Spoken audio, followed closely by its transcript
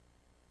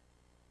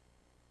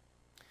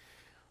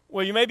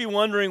Well, you may be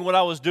wondering what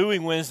I was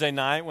doing Wednesday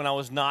night when I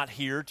was not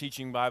here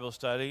teaching Bible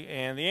study,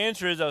 and the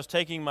answer is I was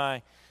taking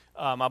my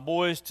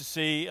boys to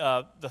see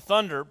the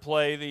Thunder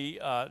play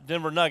the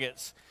Denver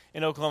Nuggets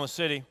in Oklahoma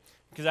City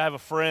because I have a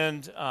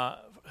friend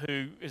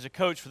who is a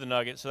coach for the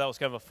Nuggets, so that was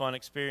kind of a fun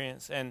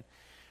experience. And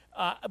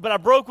but I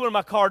broke one of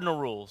my cardinal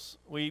rules.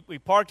 We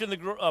parked in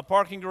the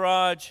parking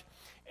garage,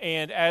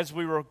 and as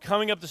we were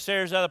coming up the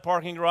stairs out of the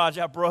parking garage,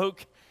 I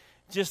broke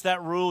just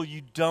that rule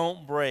you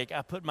don't break.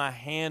 I put my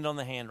hand on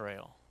the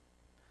handrail.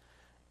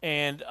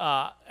 And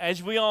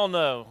as we all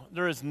know,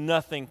 there is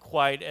nothing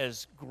quite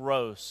as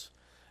gross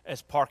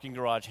as parking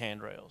garage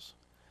handrails.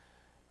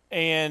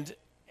 And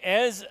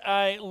as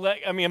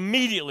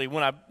immediately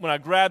when I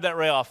grabbed that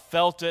rail, I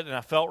felt it and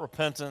I felt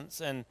repentance.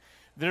 And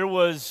there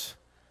was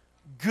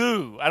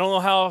goo. I don't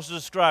know how else to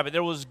describe it.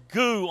 There was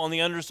goo on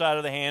the underside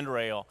of the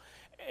handrail.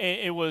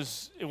 It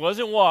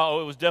wasn't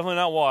water. It was definitely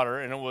not water,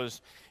 and it was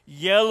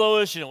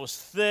yellowish and it was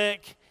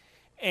thick.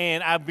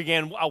 And I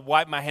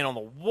wiped my hand on the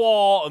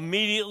wall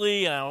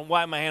immediately, and I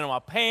wiped my hand on my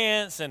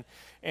pants, and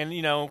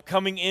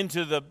coming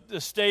into the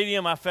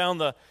stadium, I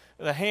found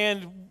the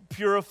hand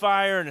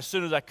purifier, and as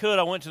soon as I could,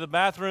 I went to the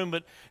bathroom.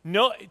 But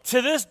no,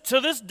 to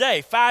this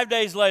day, 5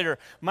 days later,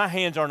 my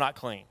hands are not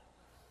clean.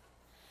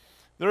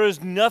 There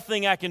is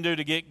nothing I can do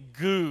to get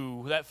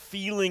goo, that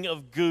feeling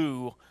of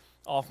goo,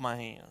 off my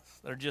hands.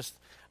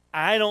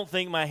 I don't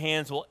think my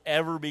hands will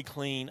ever be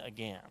clean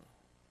again.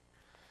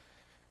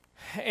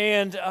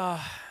 And, I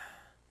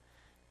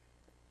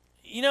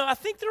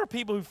think there are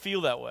people who feel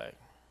that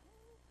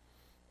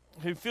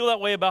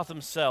way about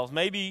themselves.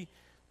 Maybe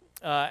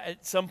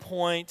at some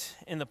point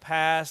in the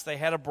past they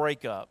had a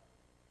breakup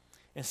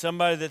and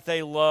somebody that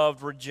they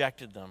loved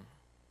rejected them.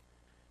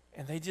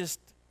 And they just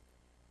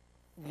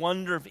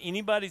wonder if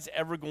anybody's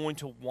ever going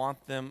to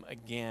want them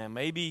again.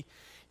 Maybe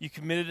you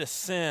committed a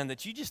sin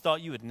that you just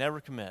thought you would never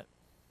commit.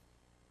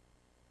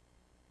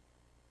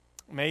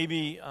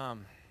 Maybe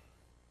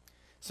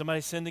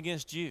somebody sinned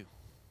against you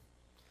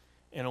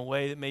in a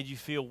way that made you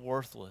feel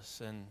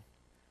worthless and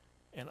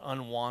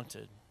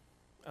unwanted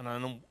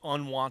and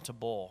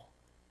unwantable.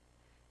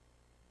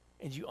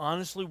 And you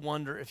honestly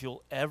wonder if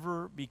you'll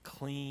ever be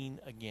clean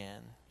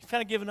again. You've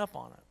kind of given up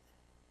on it.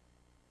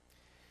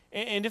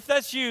 And if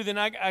that's you, then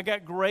I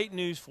got great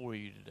news for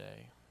you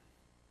today.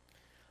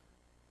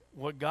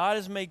 What God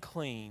has made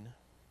clean,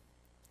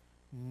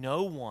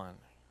 no one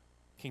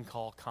can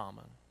call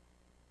common.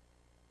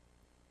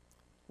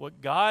 What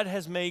God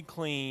has made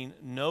clean,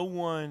 no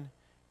one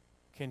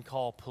can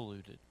call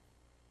polluted.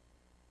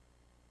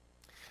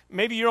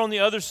 Maybe you're on the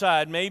other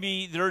side.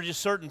 Maybe there are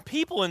just certain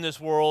people in this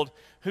world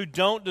who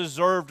don't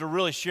deserve to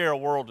really share a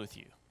world with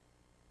you.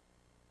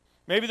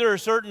 Maybe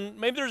there's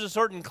a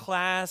certain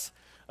class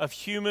of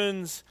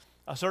humans,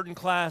 a certain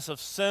class of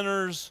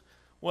sinners,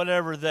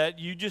 whatever, that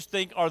you just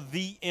think are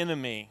the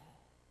enemy.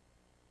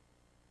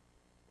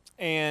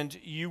 And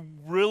you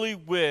really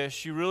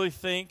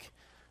think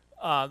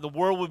the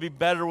world would be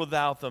better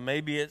without them.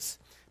 Maybe it's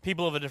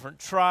people of a different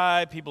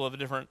tribe, people of a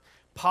different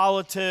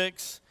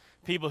politics,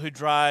 people who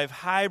drive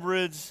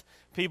hybrids,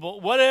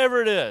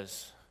 whatever it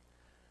is.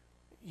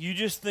 You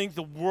just think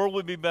the world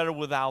would be better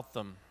without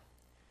them.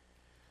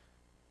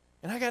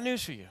 And I got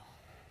news for you.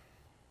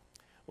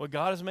 What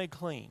God has made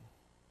clean,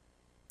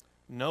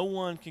 no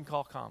one can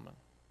call common.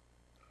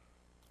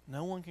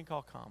 No one can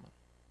call common.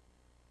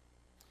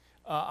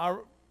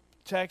 Our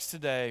text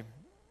today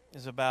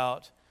is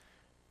about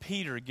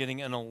Peter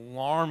getting an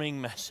alarming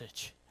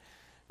message.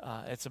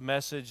 It's a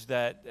message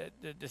that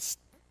just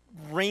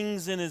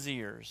rings in his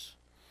ears,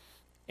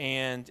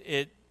 and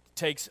it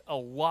takes a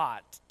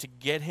lot to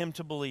get him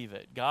to believe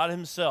it. God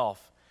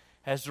himself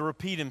has to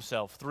repeat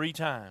himself 3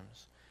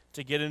 times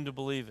to get him to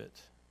believe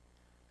it.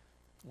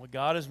 What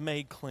God has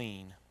made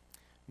clean,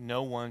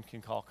 no one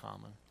can call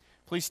common.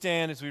 Please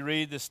stand as we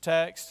read this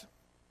text,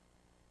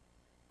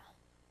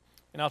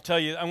 and I'll tell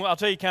you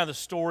kind of the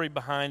story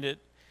behind it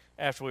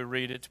after we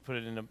read it to put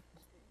it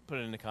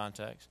into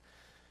context.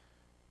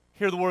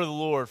 Hear the word of the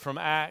Lord from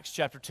Acts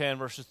chapter 10,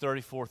 verses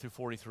 34 through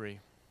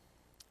 43.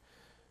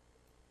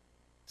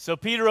 So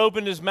Peter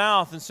opened his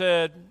mouth and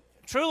said,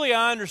 "Truly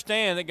I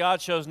understand that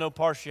God shows no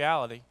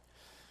partiality,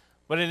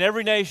 but in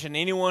every nation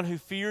anyone who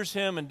fears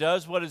him and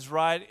does what is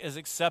right is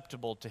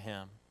acceptable to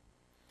him.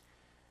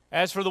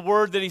 As for the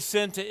word that he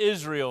sent to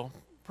Israel,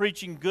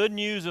 preaching good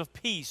news of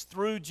peace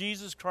through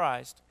Jesus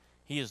Christ,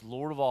 he is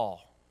Lord of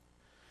all.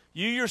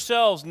 You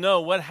yourselves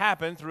know what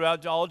happened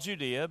throughout all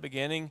Judea,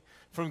 beginning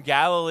from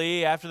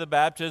Galilee after the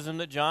baptism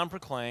that John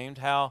proclaimed,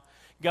 how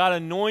God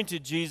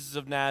anointed Jesus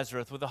of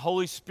Nazareth with the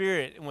Holy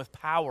Spirit and with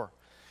power.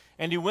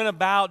 And he went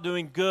about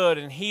doing good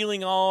and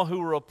healing all who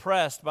were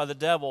oppressed by the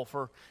devil,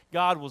 for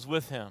God was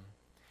with him.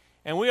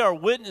 And we are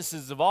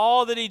witnesses of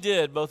all that he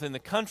did, both in the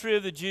country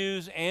of the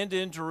Jews and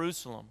in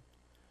Jerusalem.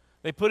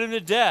 They put him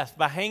to death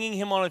by hanging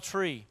him on a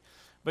tree.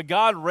 But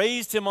God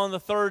raised him on the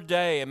 3rd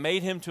day and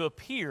made him to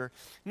appear,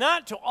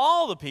 not to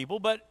all the people,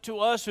 but to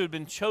us who had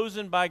been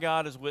chosen by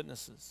God as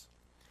witnesses,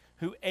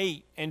 who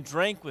ate and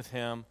drank with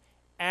him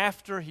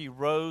after he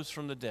rose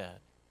from the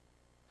dead.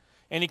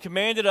 And he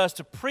commanded us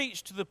to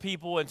preach to the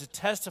people and to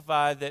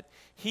testify that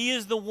he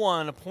is the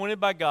one appointed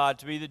by God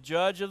to be the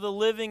judge of the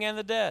living and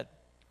the dead.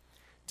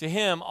 To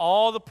him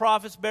all the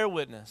prophets bear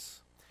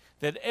witness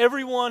that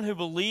everyone who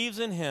believes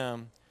in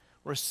him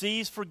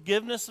receives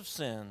forgiveness of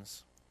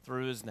sins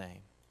through his name.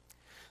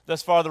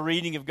 Thus far the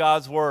reading of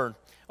God's word.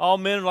 All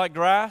men are like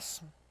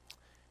grass,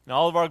 and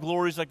all of our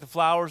glories like the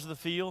flowers of the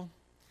field.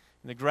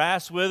 And the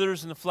grass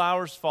withers and the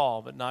flowers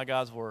fall, but not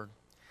God's word.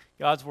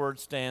 God's word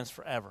stands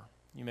forever.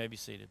 You may be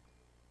seated.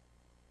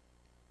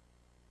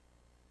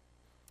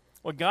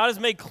 What God has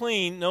made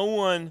clean, no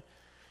one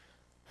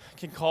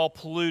can call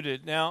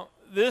polluted. Now,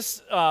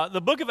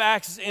 the book of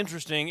Acts is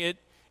interesting. It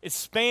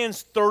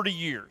spans 30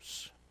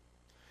 years.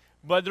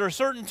 But there are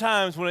certain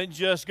times when it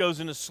just goes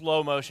into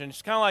slow motion.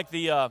 It's kind of like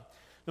the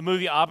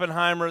movie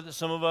Oppenheimer that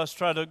some of us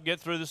try to get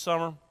through this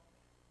summer.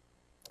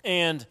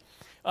 And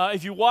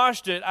if you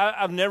watched it,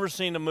 I've never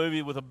seen a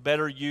movie with a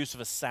better use of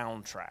a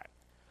soundtrack.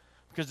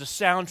 Because the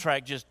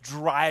soundtrack just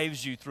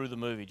drives you through the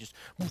movie.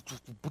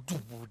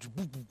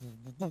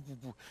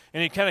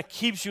 And it kind of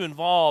keeps you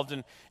involved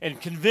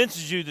and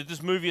convinces you that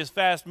this movie is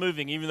fast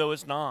moving, even though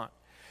it's not.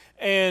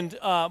 And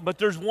but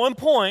there's one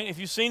point, if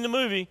you've seen the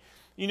movie,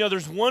 you know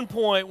there's one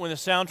point when the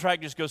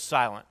soundtrack just goes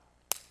silent.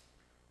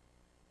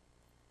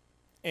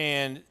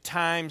 And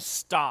time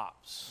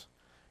stops.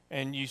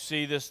 And you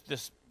see this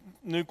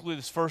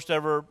first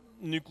ever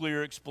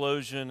nuclear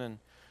explosion and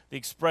the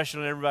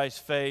expression on everybody's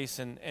face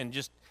and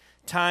just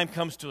time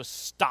comes to a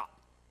stop.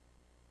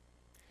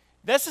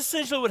 That's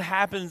essentially what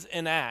happens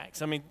in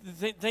Acts. I mean,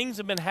 things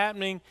have been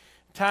happening.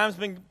 Time's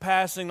been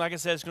passing. Like I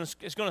said,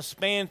 it's going to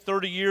span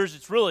 30 years.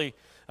 It's really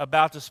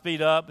about to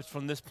speed up. It's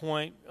from this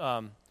point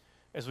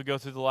as we go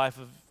through the life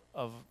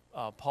of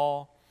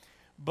Paul.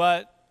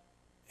 But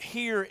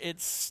here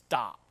it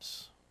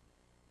stops.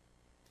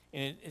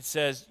 And it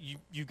says,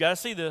 you've got to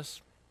see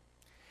this.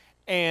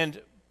 And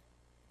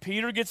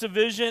Peter gets a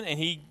vision, and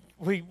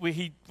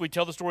we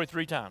tell the story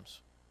 3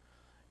 times.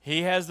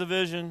 He has the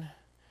vision,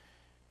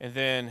 and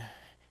then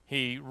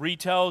he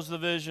retells the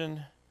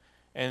vision,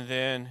 and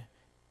then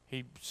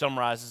he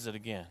summarizes it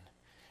again.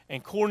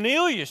 And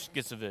Cornelius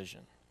gets a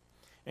vision.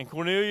 And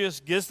Cornelius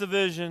gets the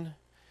vision,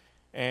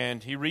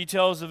 and he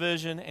retells the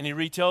vision, and he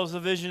retells the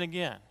vision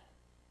again.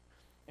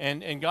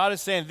 And God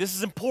is saying, this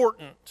is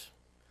important.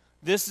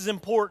 This is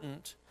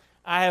important.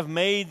 I have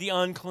made the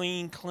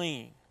unclean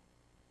clean.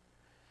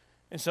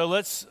 And so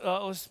let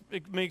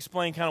me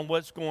explain kind of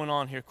what's going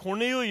on here.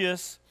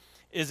 Cornelius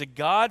is a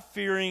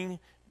God-fearing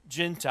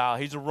Gentile.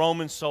 He's a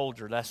Roman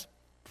soldier. That's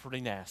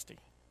pretty nasty.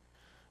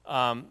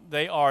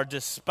 They are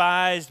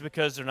despised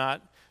because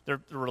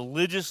they're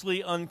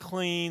religiously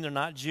unclean. They're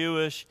not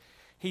Jewish.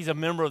 He's a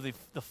member of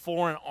the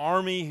foreign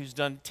army who's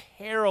done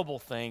terrible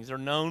things. They're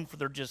known for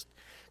their just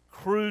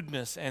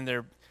crudeness and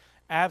their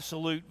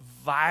absolute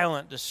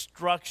violent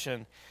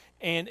destruction.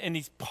 And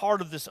he's part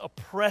of this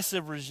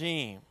oppressive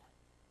regime.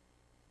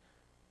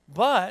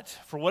 But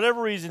for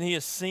whatever reason, he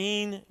has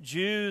seen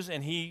Jews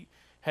and he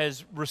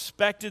has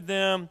respected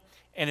them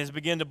and has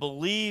begun to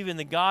believe in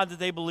the God that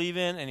they believe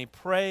in, and he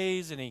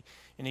prays and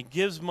he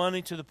gives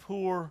money to the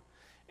poor.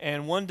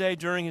 And one day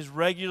during his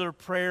regular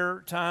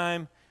prayer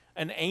time,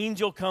 an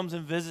angel comes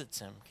and visits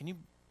him.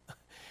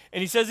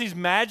 And he says these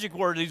magic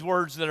words, these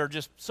words that are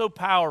just so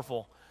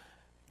powerful.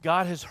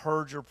 God has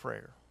heard your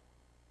prayer.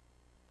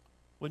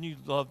 Wouldn't you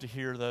love to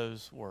hear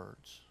those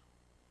words?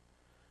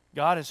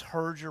 God has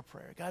heard your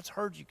prayer. God's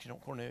heard you,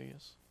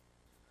 Cornelius.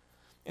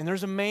 And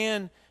there's a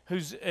man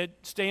who's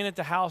staying at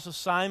the house of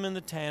Simon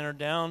the tanner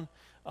down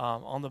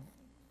on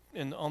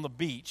the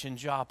beach in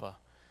Joppa.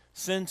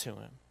 Send to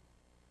him.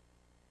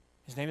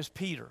 His name is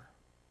Peter,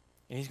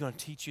 and he's going to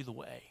teach you the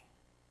way.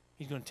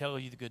 He's going to tell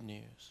you the good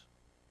news.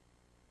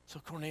 So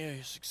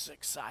Cornelius is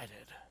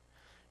excited,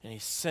 and he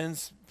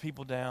sends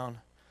people down.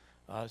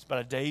 It's about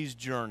a day's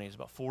journey. It's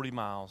about 40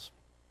 miles,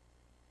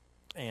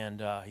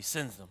 and he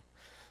sends them.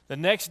 The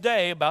next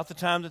day, about the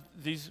time that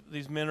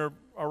these men are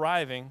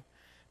arriving,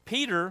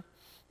 Peter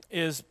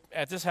is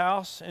at this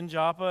house in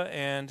Joppa,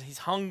 and he's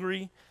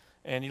hungry,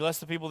 and he lets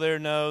the people there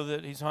know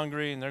that he's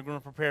hungry, and they're going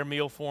to prepare a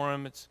meal for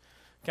him. It's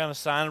kind of a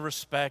sign of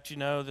respect,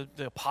 that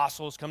the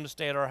apostles come to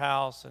stay at our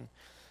house,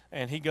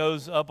 and he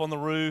goes up on the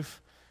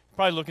roof,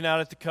 probably looking out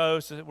at the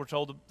coast. We're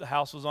told the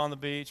house was on the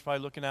beach,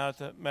 probably looking out at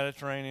the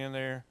Mediterranean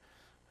there.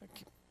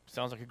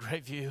 Sounds like a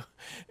great view.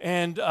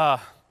 And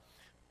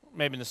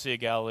maybe in the Sea of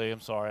Galilee.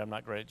 I'm sorry, I'm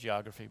not great at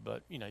geography,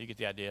 but you get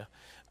the idea.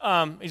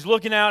 He's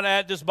looking out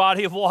at this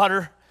body of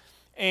water,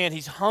 and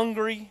he's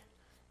hungry,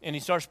 and he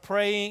starts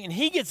praying, and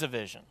he gets a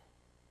vision.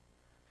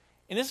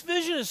 And this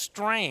vision is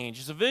strange.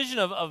 It's a vision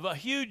of a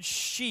huge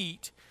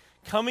sheet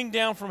coming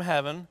down from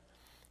heaven,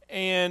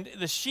 and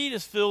the sheet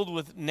is filled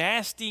with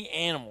nasty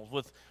animals,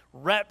 with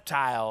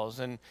reptiles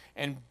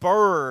and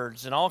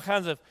birds and all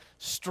kinds of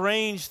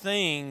strange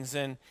things.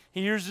 And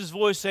he hears this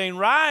voice saying,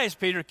 "Rise,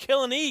 Peter,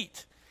 kill and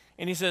eat."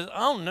 And he says,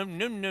 "Oh, no,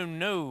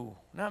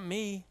 not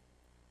me.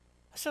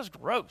 That sounds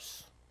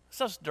gross. That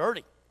sounds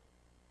dirty."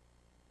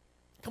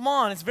 Come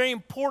on, it's very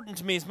important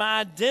to me. It's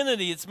my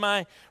identity. It's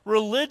my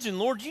religion.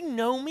 Lord, you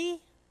know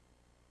me.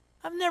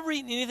 I've never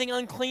eaten anything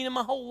unclean in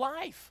my whole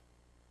life.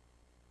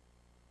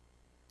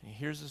 And he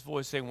hears this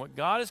voice saying, what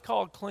God has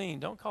called clean,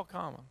 don't call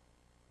common.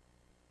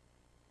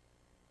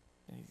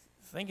 And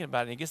he's thinking about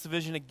it, and he gets the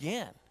vision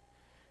again.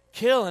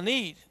 Kill and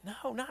eat.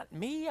 No, not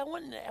me. I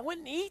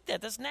wouldn't eat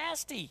that. That's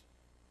nasty.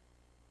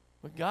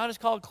 What God has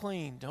called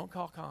clean, don't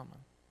call common.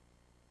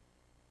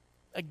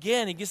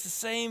 Again, he gets the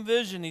same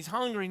vision. He's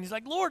hungry, and he's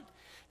like, Lord,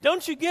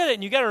 don't you get it?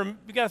 And you got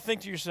to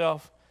think to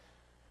yourself,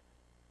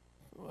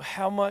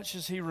 how much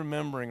is he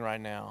remembering right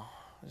now?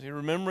 Is he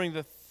remembering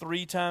the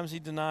 3 times he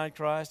denied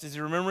Christ? Is he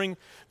remembering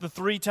the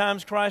 3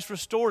 times Christ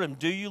restored him?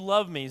 Do you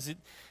love me?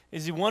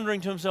 Is he wondering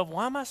to himself,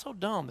 why am I so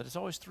dumb that it's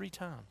always 3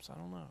 times? I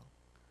don't know.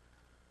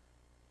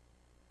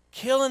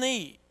 Kill and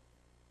eat.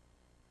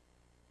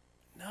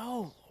 No,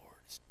 Lord,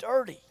 it's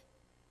dirty.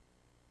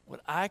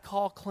 What I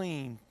call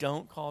clean,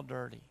 don't call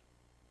dirty.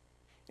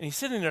 And he's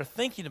sitting there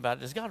thinking about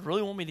it. Does God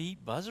really want me to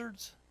eat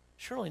buzzards?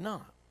 Surely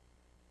not.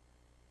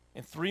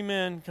 And 3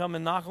 men come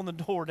and knock on the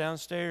door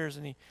downstairs,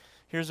 and he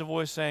hears a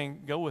voice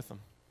saying, go with them.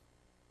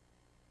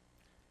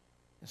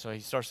 And so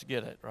he starts to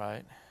get it,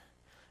 right?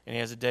 And he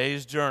has a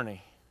day's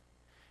journey,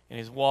 and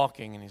he's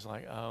walking, and he's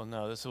like, oh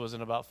no, this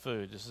wasn't about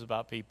food. This is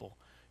about people.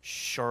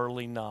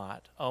 Surely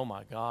not. Oh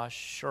my gosh,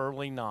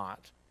 surely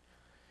not.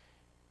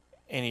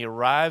 And he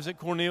arrives at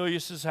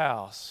Cornelius'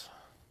 house,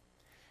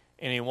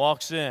 and he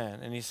walks in,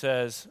 and he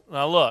says,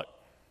 now look,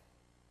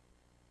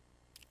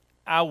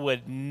 I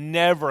would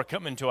never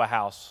come into a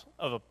house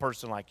of a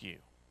person like you.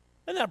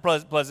 Isn't that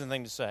a pleasant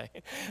thing to say?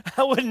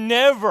 I would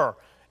never,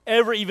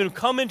 ever even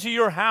come into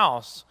your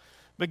house.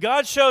 But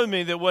God showed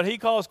me that what he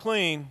calls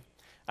clean,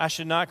 I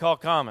should not call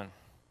common.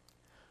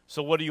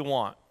 So what do you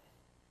want?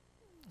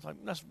 It's like,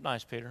 that's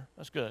nice, Peter.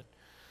 That's good.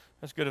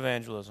 That's good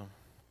evangelism.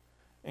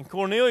 And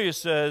Cornelius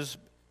says,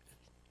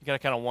 you got to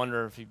kind of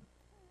wonder if he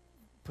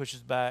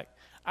pushes back.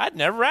 I'd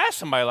never ask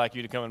somebody like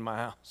you to come in my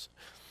house.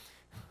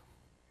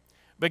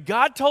 But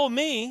God told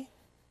me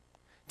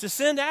to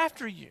send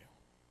after you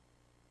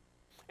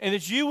and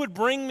that you would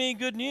bring me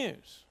good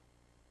news.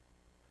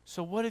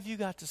 So what have you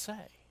got to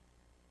say?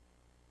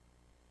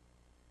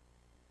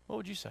 What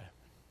would you say?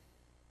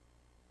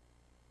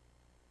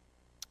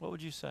 What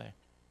would you say?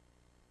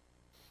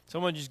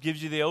 Someone just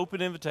gives you the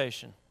open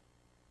invitation.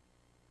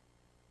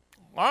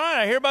 All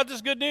right, I hear about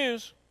this good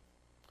news.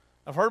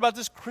 I've heard about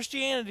this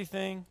Christianity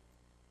thing.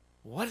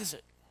 What is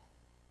it?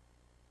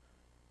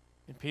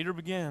 And Peter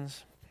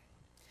begins.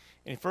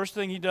 And the first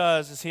thing he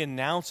does is he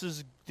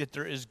announces that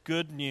there is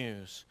good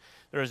news.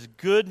 There is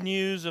good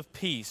news of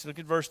peace. Look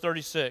at verse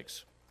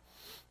 36.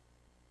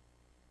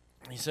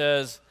 He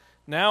says,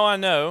 now I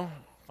know,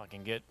 if I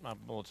can get my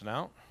bulletin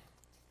out.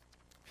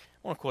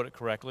 I want to quote it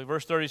correctly.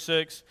 Verse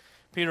 36,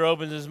 Peter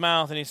opens his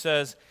mouth and he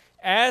says,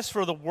 as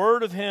for the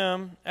word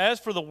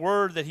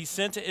that he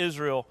sent to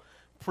Israel,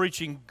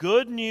 preaching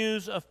good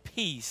news of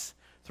peace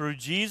through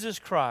Jesus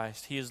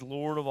Christ, he is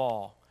Lord of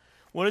all.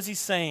 What is he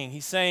saying?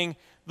 He's saying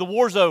the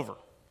war's over.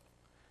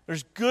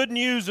 There's good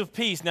news of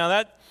peace.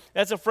 Now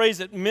that's a phrase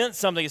that meant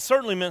something. It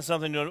certainly meant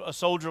something to a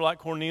soldier like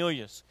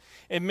Cornelius.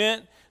 It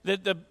meant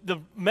that the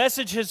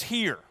message is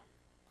here.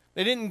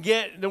 They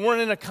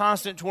weren't in a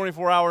constant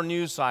 24-hour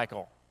news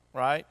cycle,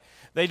 right?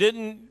 They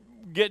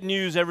didn't get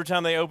news every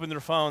time they opened their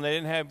phone. They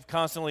didn't have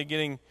constantly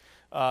getting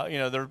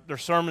their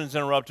sermons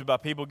interrupted by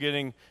people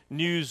getting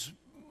news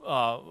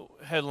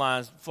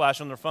headlines flash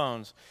on their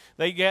phones.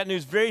 They got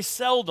news very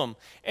seldom,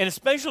 and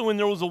especially when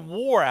there was a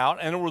war out,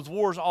 and there was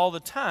wars all the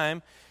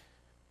time,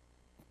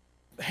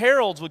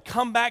 heralds would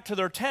come back to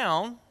their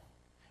town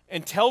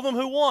and tell them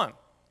who won.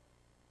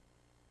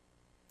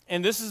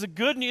 And this is a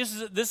good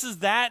news. This is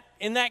that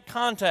in that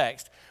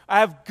context. I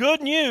have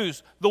good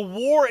news. The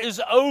war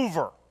is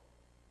over,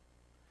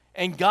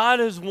 and God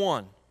has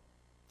won.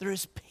 There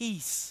is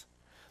peace.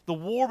 The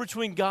war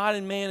between God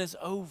and man is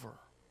over.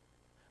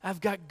 I've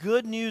got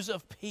good news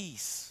of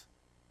peace.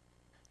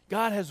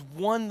 God has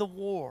won the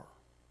war.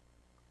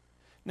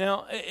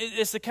 Now,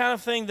 it's the kind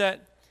of thing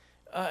that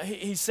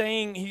he's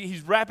saying,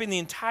 he's wrapping the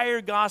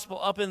entire gospel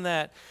up in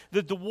that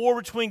the war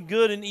between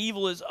good and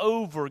evil is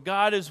over.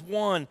 God has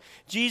won.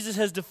 Jesus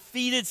has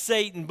defeated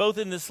Satan both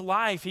in this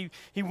life.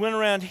 He went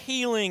around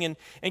healing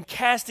and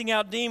casting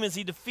out demons.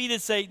 He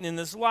defeated Satan in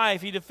this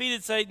life. He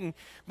defeated Satan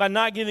by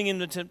not giving him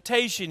the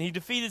temptation. He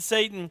defeated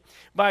Satan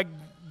by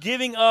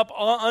giving up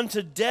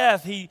unto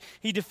death. He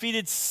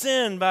defeated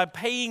sin by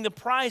paying the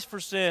price for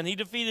sin. He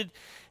defeated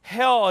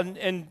hell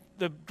and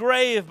the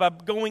grave by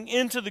going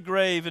into the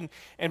grave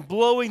and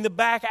blowing the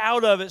back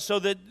out of it so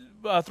that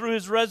through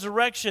his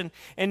resurrection.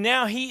 And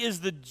now he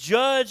is the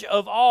judge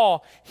of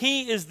all.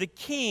 He is the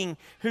king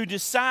who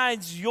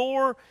decides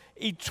your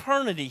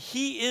eternity.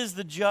 He is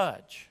the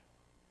judge.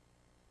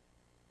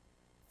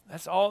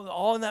 That's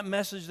all in that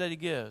message that he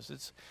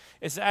gives.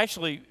 It's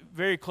actually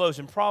very close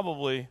and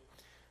probably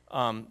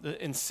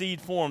in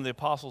seed form, the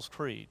Apostles'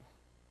 Creed.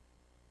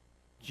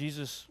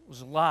 Jesus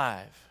was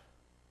alive.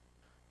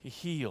 He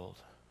healed.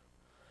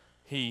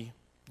 He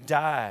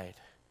died.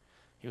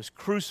 He was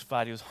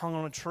crucified. He was hung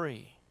on a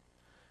tree.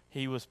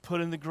 He was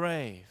put in the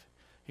grave.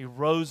 He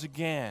rose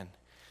again.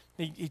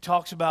 He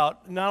talks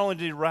about not only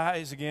did he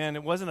rise again,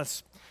 it wasn't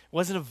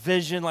a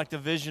vision like the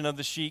vision of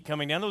the sheet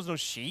coming down. There was no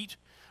sheet,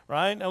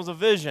 right? That was a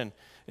vision.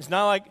 It's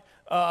not like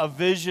a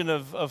vision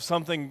of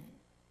something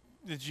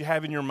that you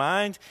have in your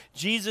mind.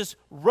 Jesus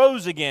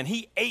rose again.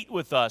 He ate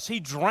with us. He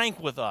drank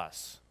with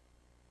us.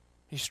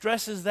 He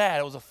stresses that.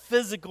 It was a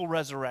physical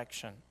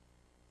resurrection.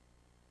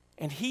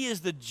 And he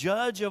is the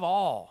judge of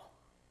all.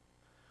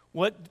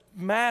 What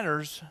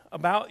matters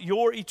about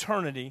your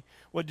eternity,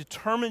 what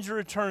determines your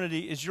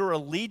eternity, is your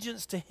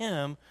allegiance to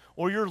him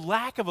or your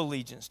lack of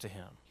allegiance to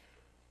him.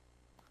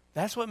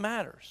 That's what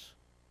matters.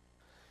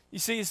 You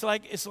see, it's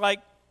like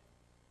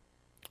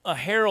a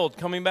herald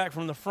coming back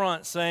from the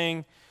front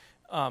saying,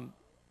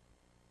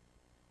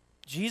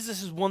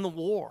 Jesus has won the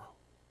war.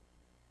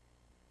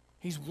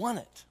 He's won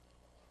it.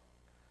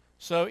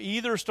 So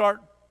either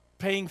start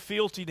paying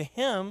fealty to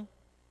him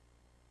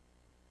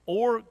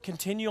or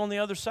continue on the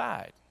other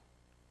side.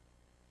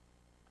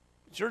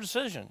 It's your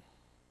decision.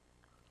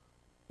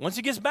 Once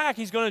he gets back,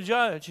 he's going to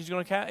judge. He's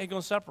going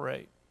to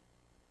separate.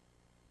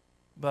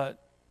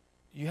 But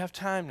you have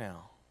time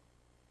now.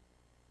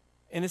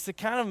 And it's the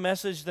kind of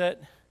message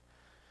that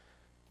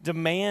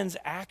demands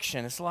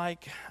action. It's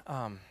like,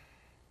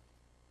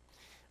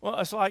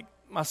 it's like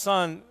my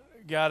son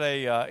got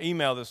a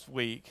email this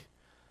week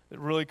that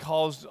really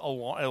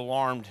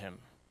alarmed him.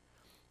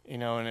 You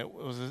know,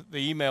 and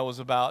the email was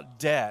about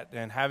debt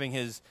and having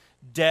his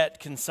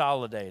debt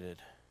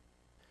consolidated.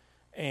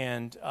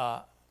 And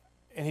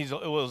it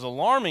was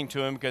alarming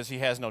to him because he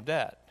has no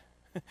debt.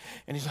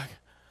 And he's like,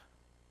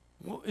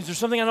 well, is there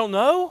something I don't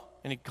know?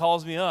 And he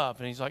calls me up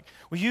and he's like,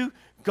 will you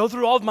go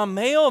through all of my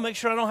mail and make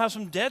sure I don't have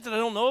some debt that I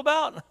don't know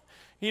about?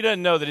 He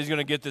doesn't know that he's going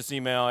to get this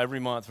email every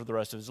month for the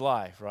rest of his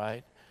life,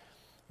 right?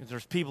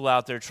 There's people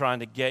out there trying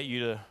to get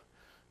you to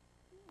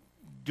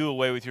do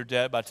away with your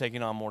debt by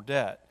taking on more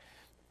debt.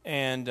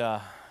 And,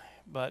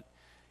 but,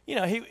 you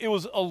know, it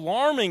was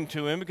alarming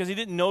to him because he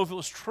didn't know if it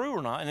was true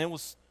or not. And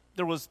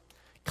there was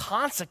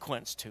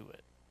consequence to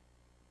it.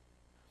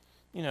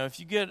 You know, if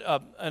you get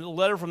a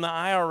letter from the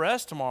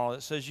IRS tomorrow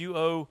that says you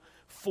owe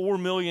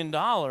 $4 million,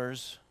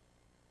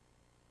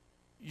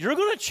 you're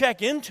going to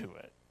check into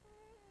it.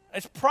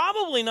 It's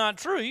probably not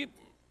true.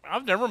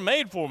 I've never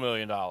made $4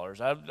 million.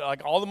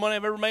 Like all the money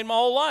I've ever made my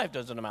whole life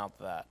doesn't amount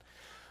to that.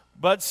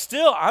 But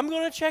still, I'm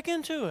going to check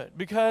into it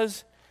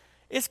because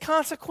it's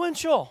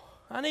consequential.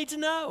 I need to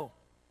know.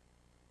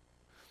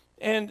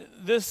 And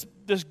this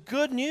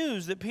good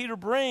news that Peter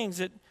brings,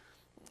 it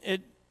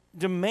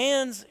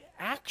demands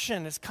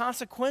action. It's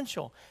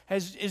consequential.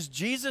 Is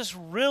Jesus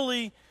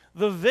really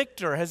the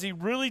victor? Has he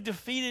really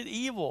defeated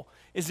evil?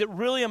 Is it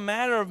really a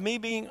matter of me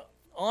being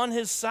on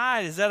his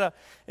side? Is that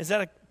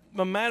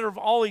a matter of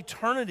all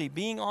eternity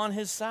being on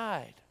his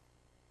side?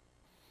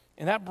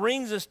 And that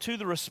brings us to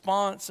the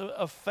response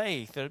of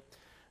faith.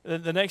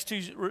 The next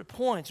two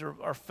points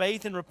are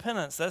faith and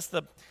repentance. That's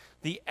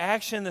the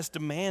action that's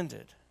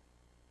demanded.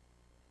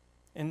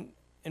 In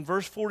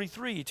verse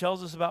 43, he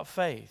tells us about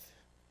faith.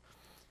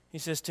 He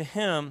says, to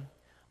him,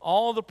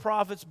 all the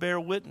prophets bear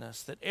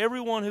witness that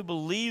everyone who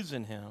believes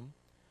in him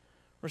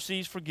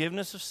receives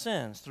forgiveness of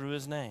sins through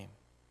his name.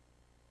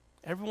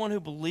 Everyone who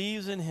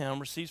believes in him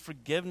receives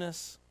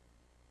forgiveness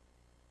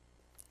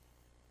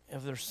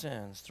of their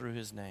sins through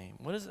his name.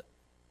 What is it?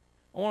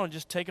 I want to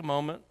just take a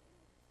moment,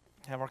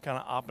 have our kind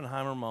of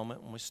Oppenheimer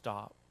moment when we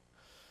stop,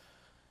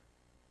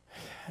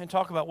 and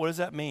talk about what does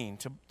that mean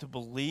to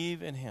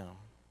believe in him.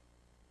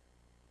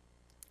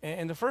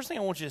 And the first thing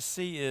I want you to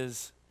see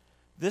is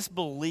this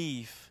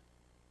belief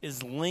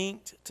is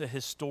linked to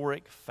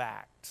historic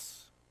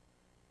facts.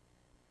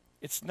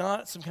 It's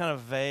not some kind of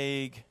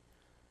vague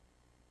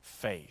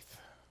faith.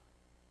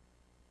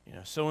 You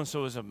know,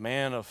 so-and-so is a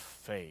man of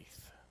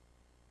faith.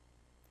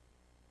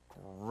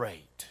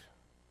 Great.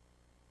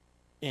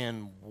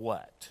 In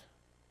what?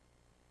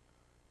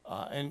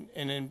 And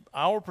in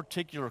our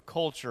particular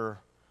culture,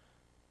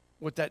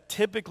 what that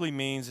typically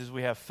means is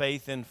we have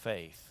faith in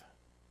faith.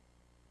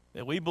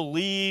 That we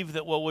believe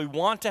that what we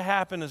want to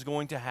happen is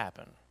going to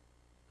happen.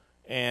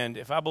 And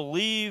if I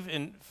believe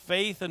in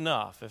faith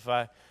enough,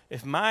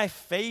 if my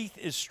faith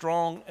is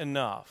strong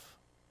enough,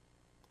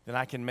 then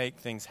I can make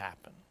things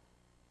happen.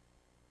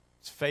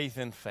 It's faith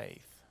in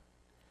faith.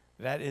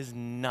 That is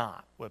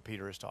not what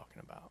Peter is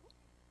talking about.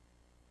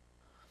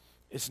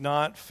 It's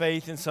not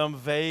faith in some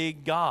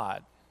vague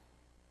God.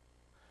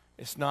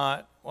 It's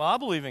not, well, I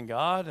believe in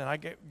God and I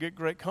get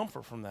great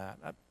comfort from that.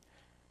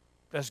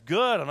 That's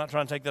good. I'm not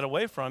trying to take that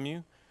away from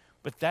you.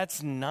 But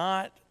that's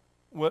not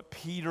what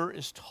Peter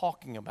is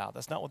talking about.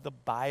 That's not what the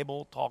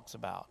Bible talks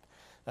about.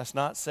 That's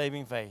not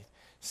saving faith.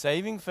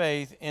 Saving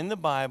faith in the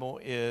Bible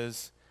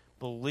is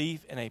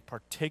belief in a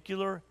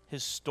particular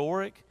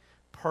historic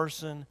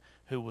person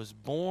who was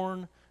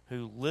born,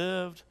 who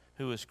lived,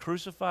 who was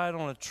crucified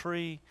on a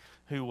tree,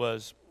 who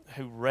was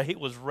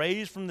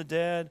raised from the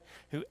dead,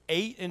 who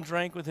ate and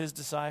drank with his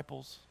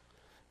disciples,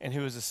 and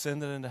who has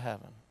ascended into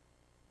heaven.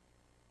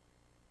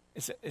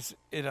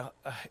 It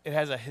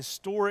has a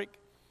historic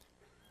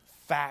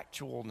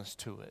factualness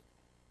to it.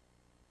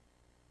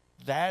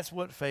 That's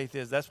what faith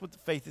is. That's what the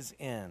faith is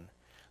in,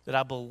 that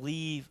I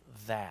believe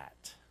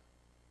that.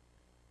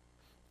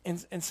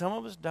 And some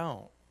of us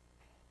don't.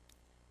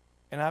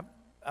 And I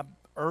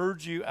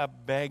urge you, I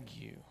beg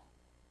you,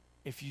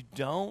 if you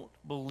don't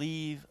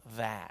believe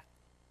that,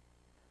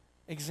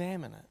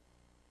 examine it.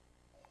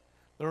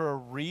 There are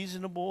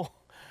reasonable,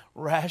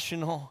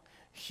 rational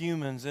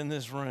humans in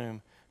this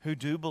room who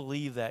do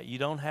believe that. You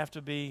don't have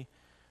to be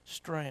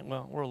strange.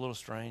 Well, we're a little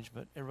strange,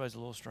 but everybody's a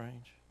little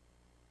strange.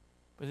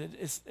 But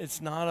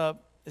it's not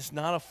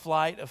a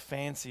flight of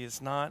fancy.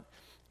 It's not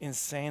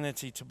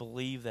insanity to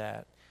believe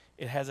that.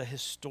 It has a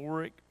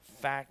historic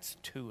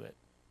fact to it.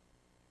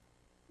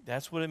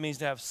 That's what it means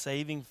to have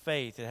saving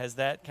faith. It has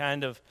that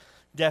kind of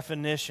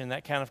definition,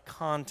 that kind of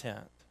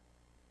content.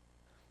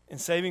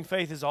 And saving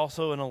faith is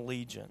also an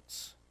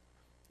allegiance.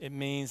 It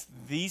means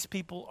these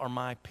people are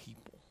my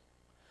people.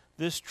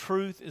 This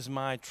truth is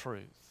my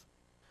truth.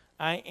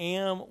 I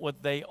am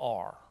what they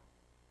are.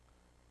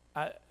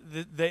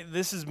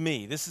 This is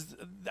me.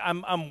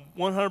 I'm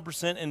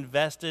 100%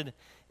 invested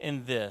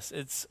in this.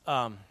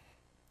 I'm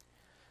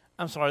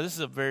sorry, this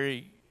is a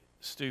very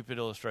stupid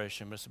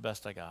illustration, but it's the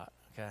best I got,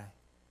 okay?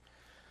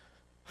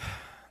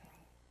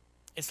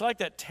 It's like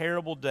that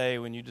terrible day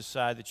when you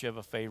decide that you have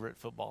a favorite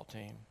football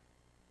team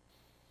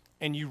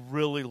and you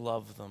really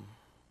love them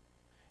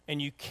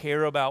and you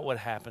care about what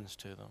happens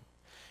to them.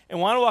 And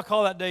why do I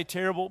call that day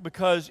terrible?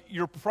 Because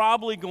you're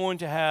probably going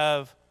to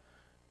have,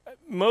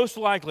 most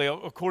likely,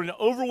 according to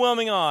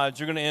overwhelming odds,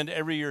 you're going to end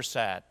every year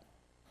sad.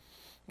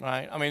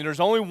 Right? I mean, there's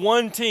only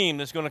one team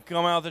that's going to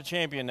come out the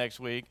champion next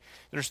week.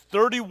 There's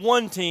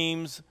 31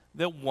 teams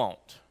that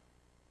won't.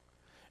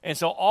 And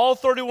so all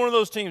 31 of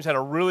those teams had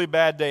a really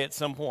bad day at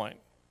some point,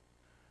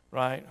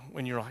 right?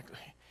 When you're like,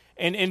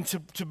 and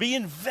to be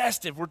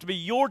invested, for it to be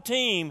your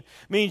team,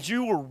 means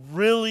you were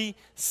really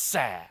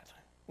sad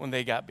when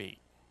they got beat.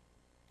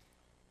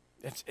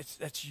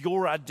 That's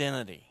your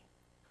identity.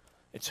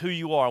 It's who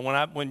you are.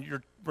 When you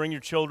bring your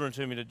children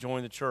to me to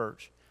join the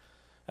church,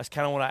 that's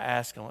kind of what I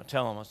ask them. I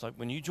tell them, it's like,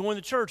 when you join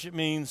the church, it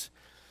means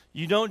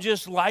you don't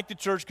just like the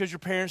church because your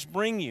parents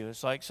bring you.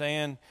 It's like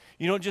saying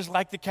you don't just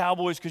like the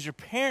Cowboys because your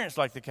parents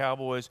like the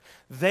Cowboys.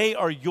 They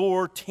are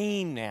your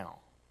team now.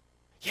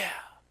 Yeah,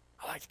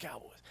 I like the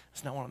Cowboys.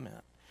 That's not what I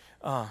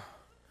meant.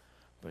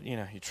 But,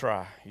 you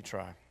try.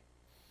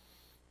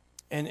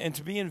 And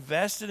to be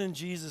invested in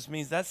Jesus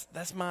means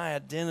that's my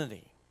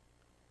identity.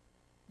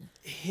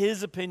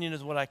 His opinion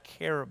is what I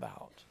care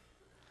about.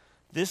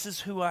 This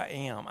is who I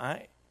am.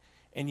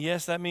 And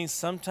yes, that means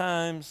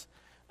sometimes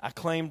I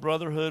claim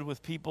brotherhood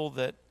with people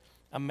that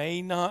I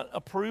may not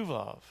approve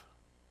of,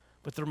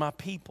 but they're my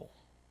people.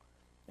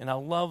 And I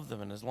love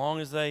them. And as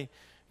long as they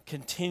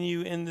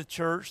continue in the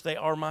church, they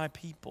are my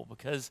people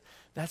because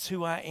that's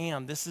who I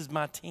am. This is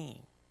my team.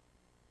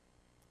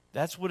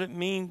 That's what it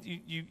means.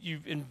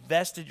 You've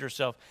invested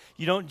yourself.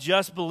 You don't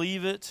just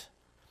believe it.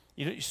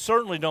 You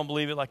certainly don't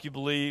believe it like you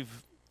believe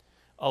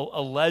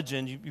a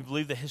legend. You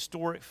believe the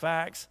historic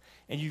facts,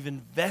 and you've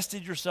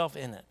invested yourself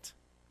in it.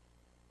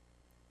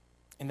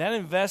 And that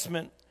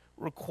investment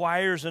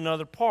requires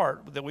another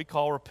part that we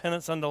call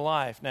repentance unto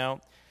life.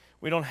 Now,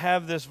 we don't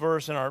have this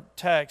verse in our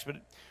text, but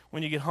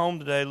when you get home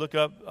today, look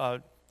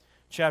up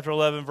chapter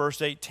 11,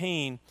 verse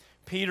 18.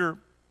 Peter,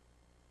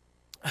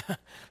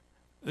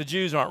 the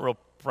Jews aren't real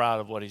proud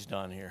of what he's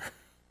done here.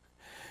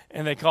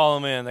 And they call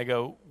him in. They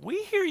go,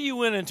 "We hear you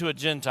went into a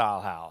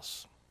Gentile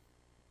house.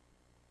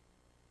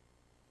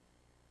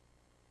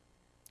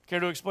 Care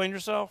to explain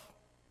yourself?"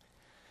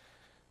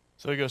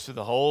 So he goes through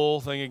the whole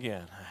thing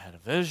again. I had a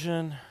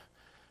vision.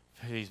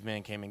 These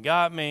men came and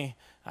got me.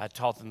 I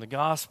taught them the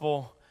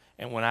gospel.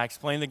 And when I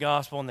explained the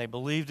gospel and they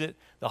believed it,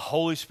 the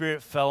Holy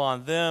Spirit fell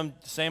on them,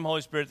 the same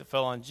Holy Spirit that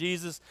fell on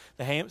Jesus,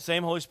 the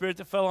same Holy Spirit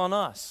that fell on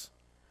us.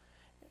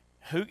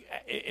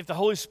 If the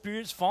Holy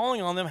Spirit's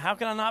falling on them, how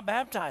can I not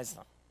baptize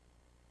them?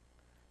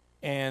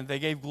 And they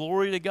gave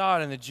glory to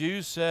God. And the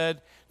Jews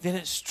said, then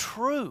it's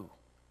true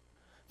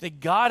that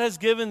God has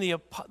given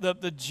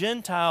the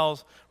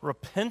Gentiles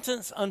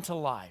repentance unto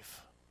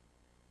life.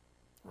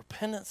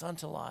 Repentance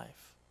unto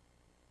life.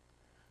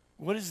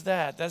 What is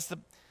that? That's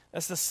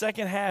the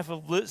second half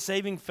of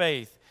saving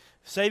faith.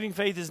 Saving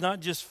faith is not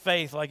just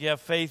faith, like you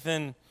have faith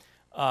in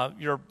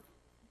your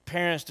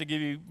parents to give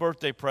you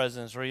birthday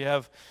presents, or you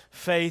have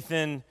faith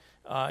in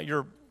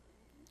your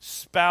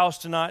spouse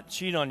to not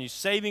cheat on you.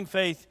 Saving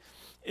faith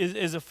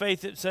is a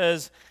faith that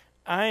says,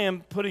 I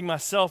am putting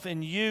myself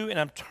in you, and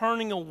I'm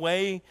turning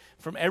away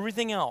from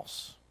everything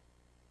else.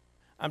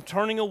 I'm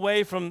turning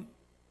away from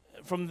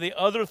the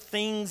other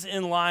things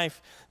in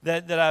life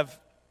that I've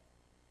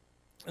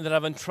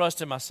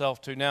entrusted myself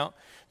to. Now,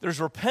 there's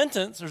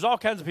repentance. There's all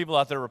kinds of people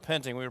out there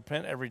repenting. We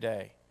repent every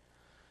day.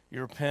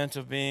 You repent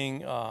of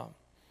being, a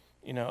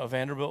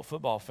Vanderbilt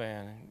football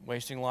fan and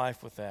wasting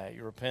life with that.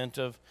 You repent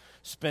of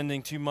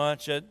spending too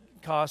much at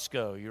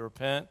Costco. You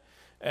repent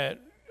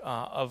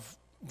of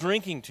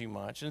drinking too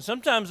much. And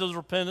sometimes those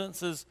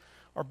repentances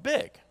are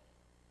big.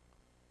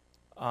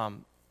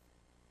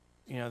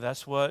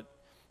 That's what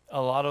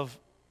a lot of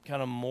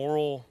kind of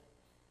moral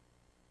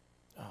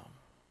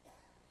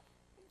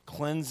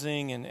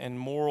cleansing and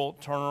moral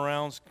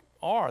turnarounds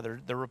are.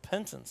 They're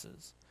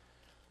repentances.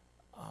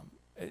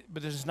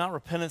 But it's not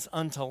repentance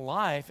unto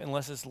life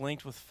unless it's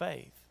linked with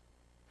faith.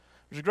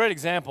 There's a great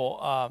example.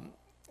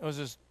 It was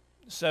this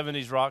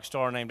 70s rock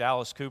star named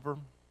Alice Cooper.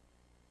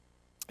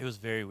 It was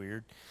very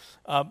weird,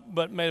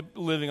 but made a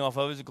living off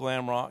of it. He was a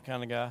glam rock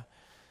kind of guy.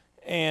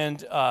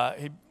 And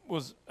he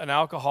was an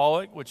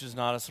alcoholic, which is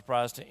not a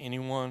surprise to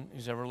anyone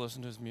who's ever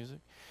listened to his music.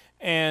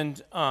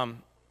 And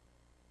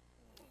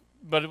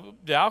but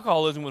the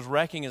alcoholism was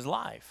wrecking his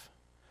life.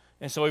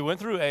 And so he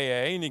went through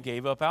AA and he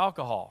gave up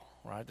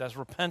alcohol, right? That's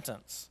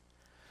repentance.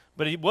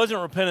 But he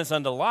wasn't repentance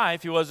unto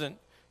life. He wasn't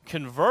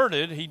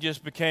converted. He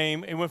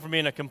went from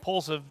being a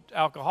compulsive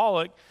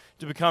alcoholic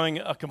to becoming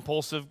a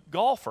compulsive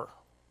golfer.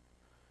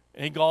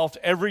 And he golfed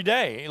every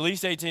day, at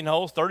least 18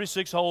 holes,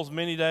 36 holes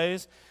many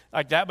days.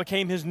 Like that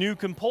became his new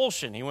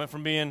compulsion. He went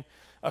from being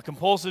a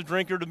compulsive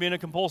drinker to being a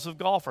compulsive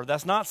golfer.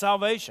 That's not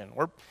salvation.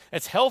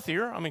 It's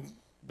healthier. I mean,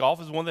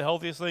 golf is one of the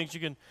healthiest things you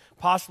can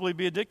possibly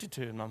be addicted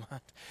to in my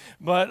mind.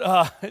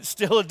 But it's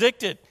still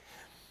addicted,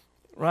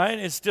 right?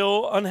 It's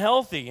still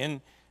unhealthy.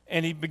 And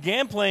he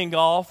began playing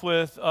golf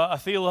with a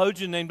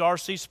theologian named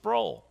R.C.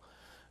 Sproul,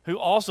 who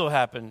also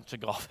happened to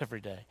golf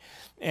every day.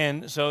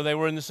 And so they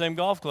were in the same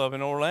golf club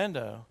in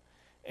Orlando.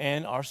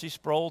 And R.C.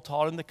 Sproul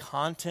taught him the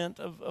content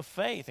of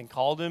faith and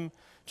called him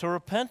to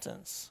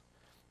repentance.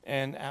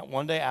 And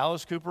one day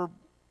Alice Cooper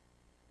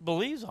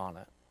believes on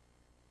it.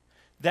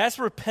 That's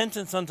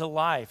repentance unto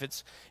life.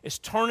 It's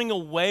turning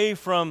away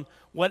from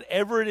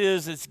whatever it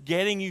is that's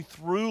getting you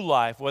through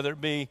life, whether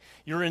it be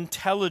your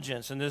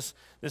intelligence and this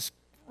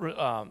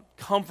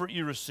comfort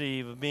you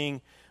receive of being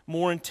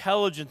more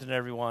intelligent than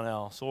everyone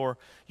else, or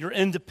your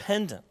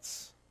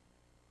independence.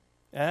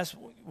 And that's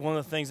one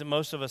of the things that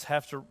most of us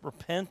have to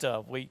repent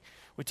of. We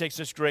take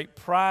such great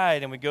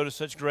pride and we go to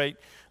such great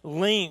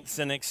lengths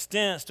and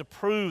extents to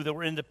prove that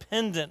we're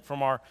independent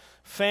from our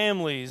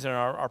families and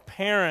our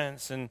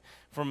parents and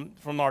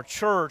from our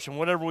church and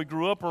whatever we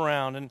grew up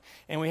around.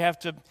 And we have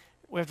to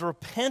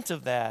repent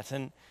of that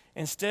and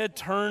instead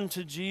turn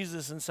to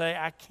Jesus and say,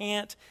 I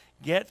can't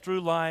get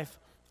through life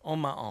on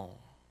my own.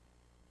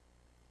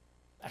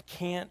 I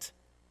can't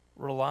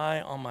rely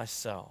on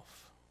myself.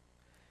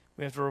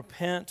 We have to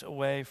repent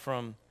away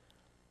from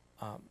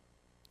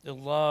the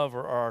love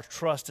or our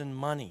trust in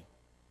money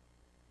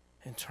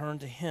and turn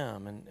to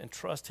Him and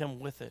trust Him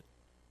with it.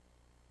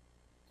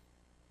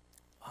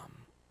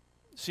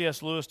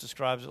 C.S. Lewis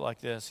describes it like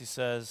this. He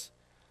says,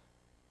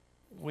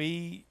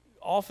 we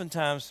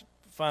oftentimes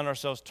find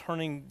ourselves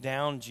turning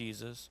down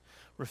Jesus,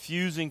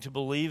 refusing to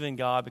believe in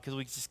God because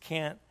we just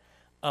can't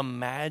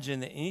imagine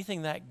that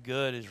anything that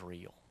good is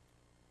real.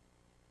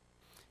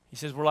 He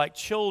says we're like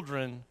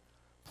children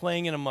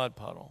playing in a mud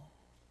puddle.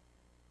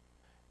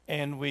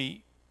 And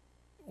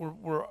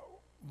we're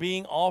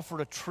being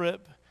offered a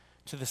trip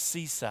to the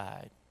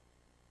seaside.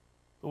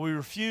 But we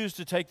refuse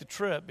to take the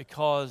trip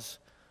because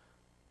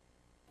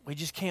we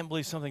just can't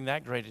believe something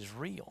that great is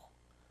real.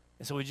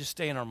 And so we just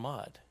stay in our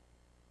mud.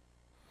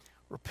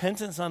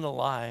 Repentance unto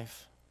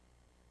life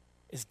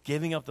is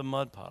giving up the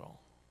mud puddle.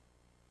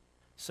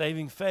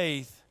 Saving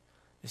faith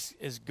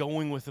is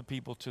going with the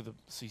people to the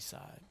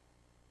seaside.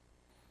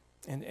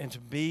 And to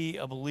be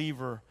a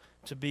believer,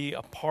 to be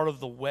a part of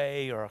the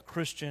way, or a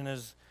Christian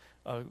as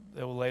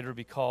they will later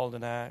be called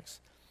in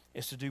Acts,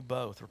 is to do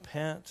both.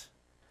 Repent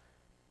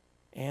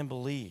and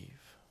believe.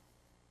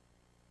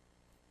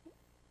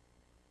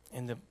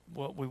 And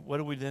what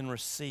do we then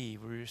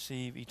receive? We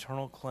receive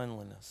eternal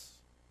cleanliness.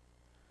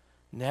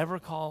 Never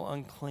call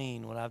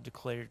unclean what I've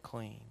declared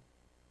clean.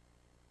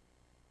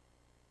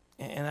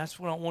 And that's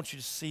what I want you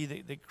to see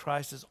that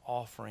Christ is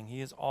offering.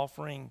 He is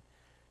offering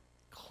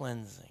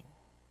cleansing.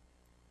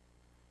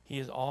 He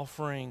is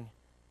offering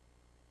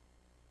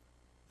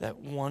that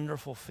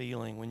wonderful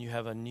feeling when you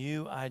have a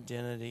new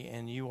identity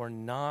and you are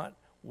not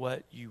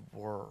what you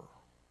were.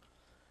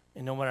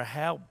 And no matter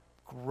how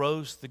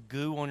gross the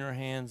goo on your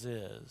hands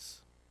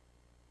is,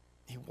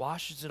 He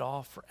washes it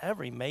off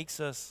forever. He makes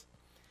us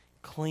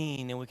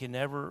clean, and we can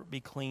never be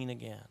clean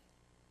again.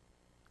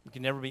 We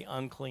can never be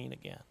unclean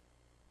again.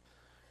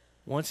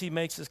 Once He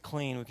makes us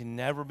clean, we can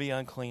never be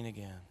unclean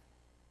again.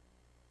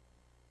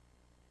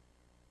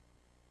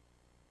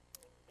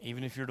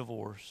 Even if you're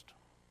divorced,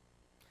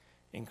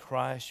 in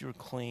Christ you're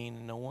clean,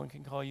 and no one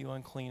can call you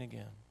unclean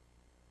again.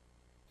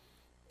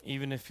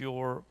 Even if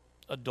you're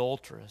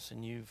adulterous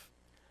and you've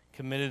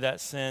committed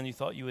that sin you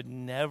thought you would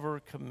never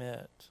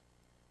commit,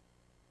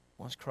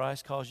 once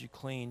Christ calls you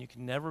clean, you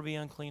can never be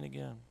unclean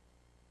again.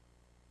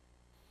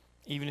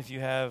 Even if you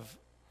have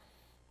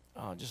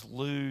just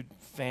lewd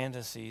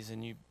fantasies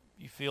and you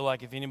feel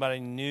like if anybody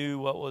knew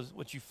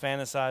what you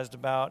fantasized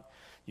about,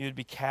 you would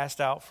be cast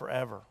out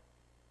forever.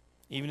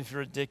 Even if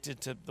you're addicted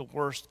to the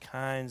worst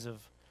kinds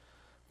of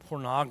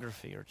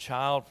pornography or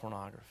child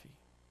pornography.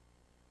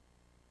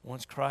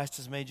 Once Christ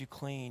has made you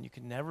clean, you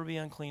can never be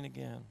unclean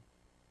again.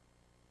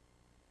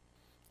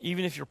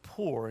 Even if you're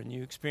poor and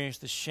you experience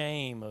the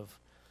shame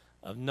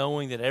of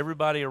knowing that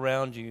everybody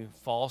around you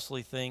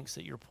falsely thinks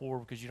that you're poor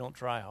because you don't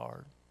try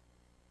hard.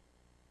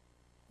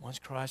 Once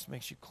Christ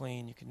makes you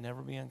clean, you can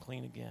never be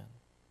unclean again.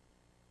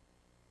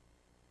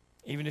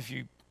 Even if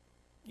you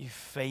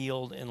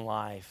failed in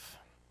life,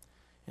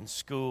 in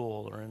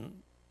school or in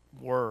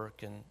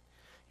work, and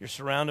you're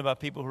surrounded by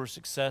people who are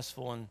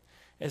successful and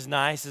as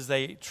nice as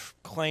they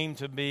claim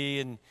to be,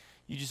 and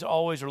you just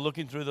always are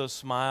looking through those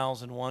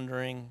smiles and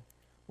wondering,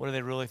 what do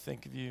they really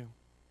think of you?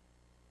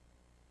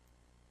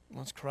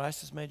 Once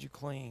Christ has made you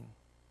clean,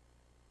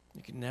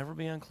 you can never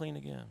be unclean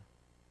again.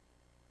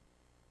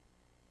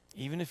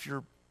 Even if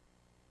you're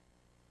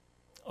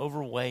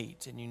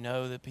overweight and you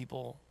know that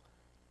people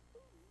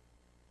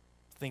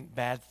think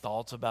bad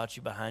thoughts about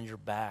you behind your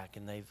back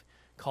and they've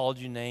called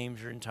you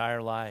names your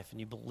entire life and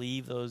you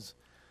believe those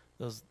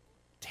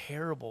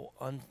terrible,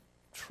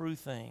 untrue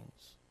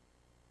things.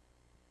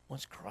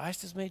 Once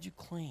Christ has made you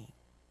clean,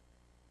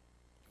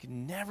 you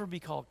can never be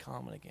called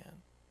common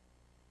again.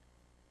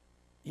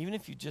 Even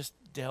if you just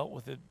dealt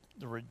with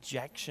the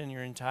rejection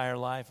your entire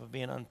life of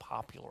being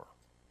unpopular.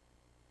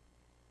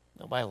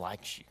 Nobody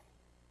likes you.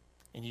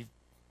 And you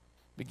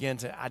begin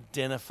to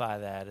identify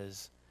that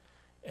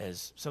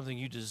as something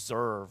you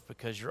deserve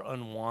because you're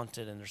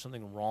unwanted and there's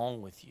something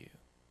wrong with you.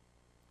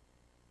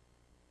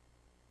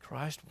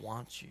 Christ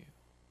wants you.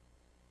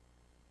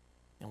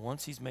 And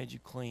once he's made you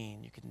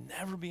clean, you can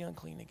never be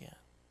unclean again.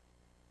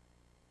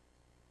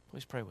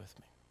 Please pray with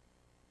me.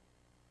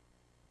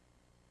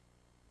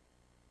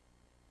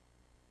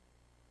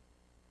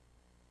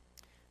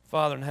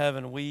 Father in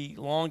heaven, we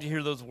long to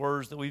hear those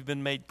words that we've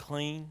been made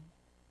clean,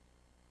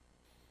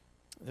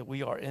 that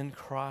we are in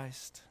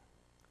Christ.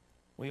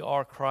 We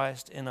are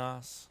Christ in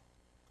us.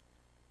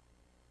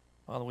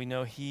 Father, we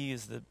know he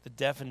is the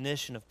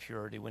definition of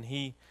purity. When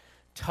he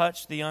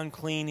touched the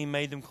unclean, he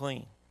made them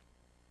clean.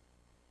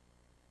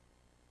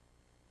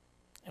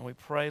 And we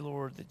pray,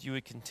 Lord, that you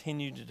would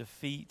continue to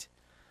defeat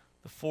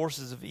the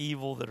forces of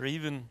evil that are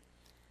even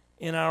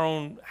in our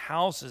own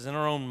houses, in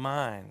our own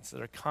minds,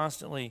 that are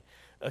constantly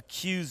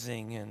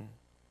accusing and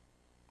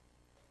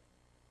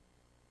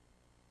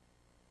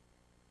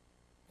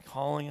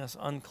calling us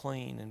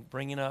unclean and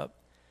bringing up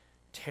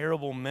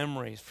terrible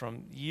memories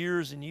from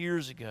years and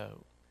years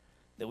ago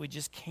that we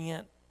just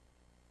can't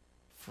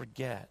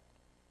forget.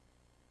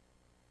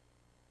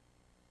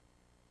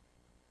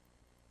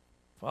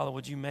 Father,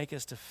 would you make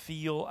us to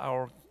feel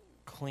our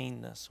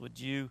cleanness? Would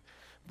you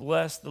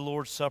bless the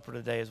Lord's Supper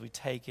today as we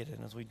take it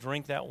and as we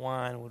drink that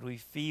wine? Would we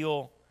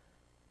feel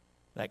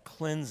that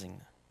cleansing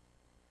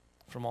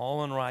from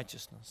all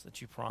unrighteousness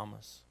that you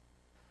promise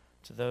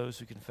to those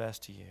who confess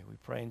to you? We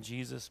pray in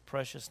Jesus'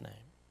 precious name.